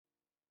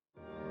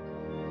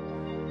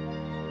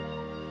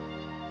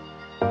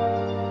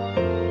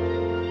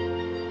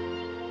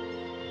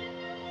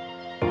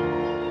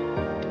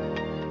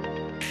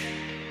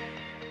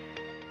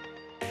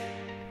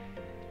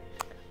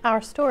Our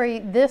story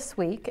this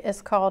week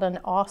is called An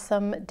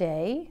Awesome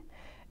Day,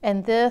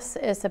 and this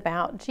is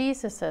about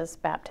Jesus's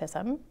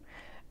baptism.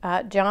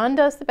 John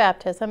does the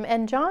baptism,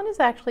 and John is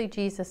actually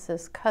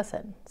Jesus's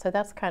cousin, so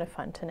that's kind of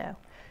fun to know.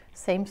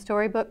 Same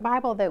storybook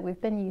Bible that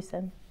we've been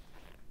using.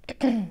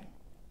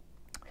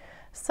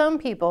 Some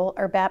people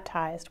are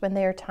baptized when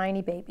they are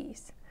tiny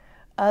babies.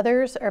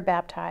 Others are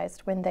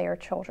baptized when they are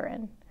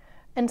children.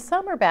 And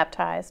some are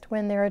baptized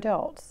when they're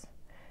adults.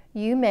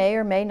 You may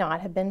or may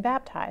not have been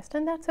baptized,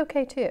 and that's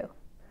okay too.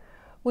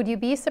 Would you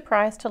be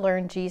surprised to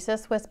learn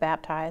Jesus was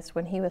baptized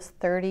when he was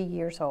 30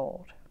 years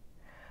old?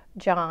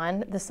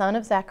 John, the son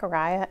of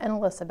Zechariah and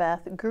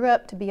Elizabeth, grew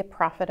up to be a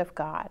prophet of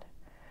God.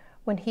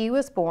 When he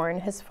was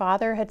born, his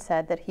father had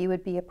said that he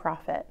would be a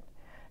prophet.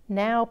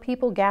 Now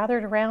people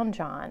gathered around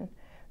John,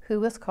 who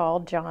was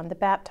called John the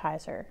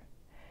Baptizer.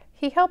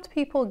 He helped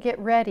people get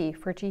ready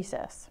for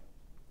Jesus.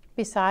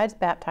 Besides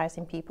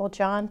baptizing people,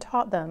 John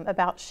taught them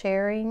about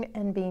sharing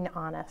and being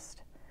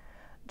honest.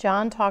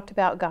 John talked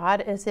about God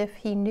as if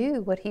he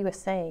knew what he was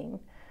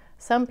saying.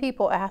 Some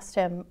people asked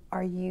him,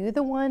 "Are you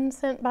the one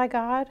sent by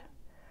God?"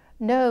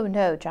 "No,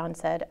 no," John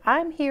said.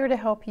 "I'm here to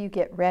help you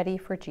get ready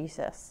for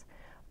Jesus,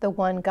 the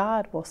one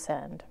God will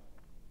send."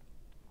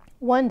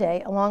 One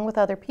day, along with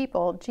other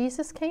people,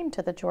 Jesus came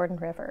to the Jordan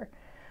River.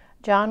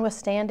 John was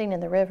standing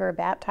in the river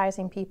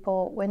baptizing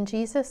people. When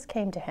Jesus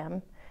came to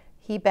him,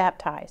 he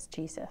baptized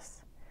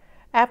Jesus.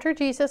 After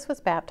Jesus was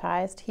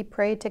baptized, he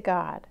prayed to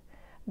God.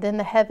 Then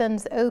the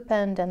heavens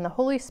opened and the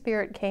Holy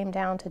Spirit came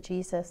down to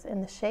Jesus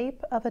in the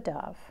shape of a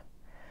dove.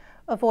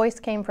 A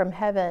voice came from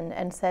heaven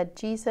and said,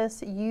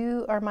 "Jesus,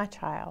 you are my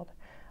child.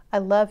 I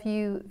love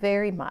you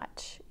very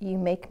much. You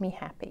make me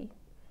happy."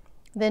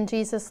 Then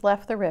Jesus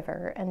left the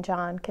river and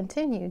John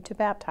continued to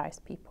baptize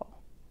people.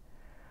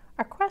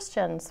 Our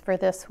questions for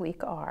this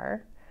week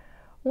are,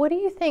 what do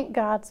you think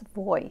God's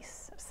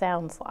voice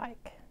sounds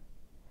like?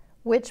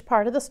 Which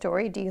part of the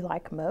story do you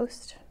like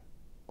most?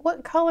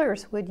 What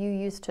colors would you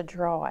use to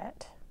draw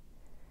it?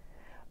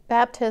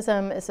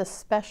 Baptism is a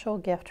special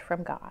gift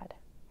from God.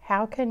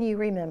 How can you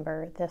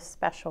remember this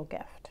special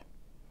gift?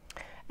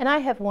 And I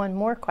have one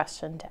more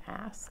question to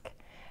ask,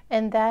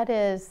 and that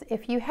is,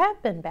 if you have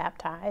been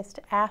baptized,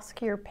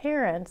 ask your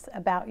parents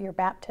about your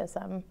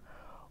baptism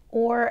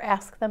or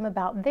ask them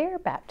about their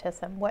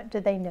baptism. What do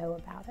they know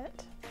about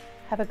it?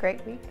 Have a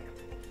great week.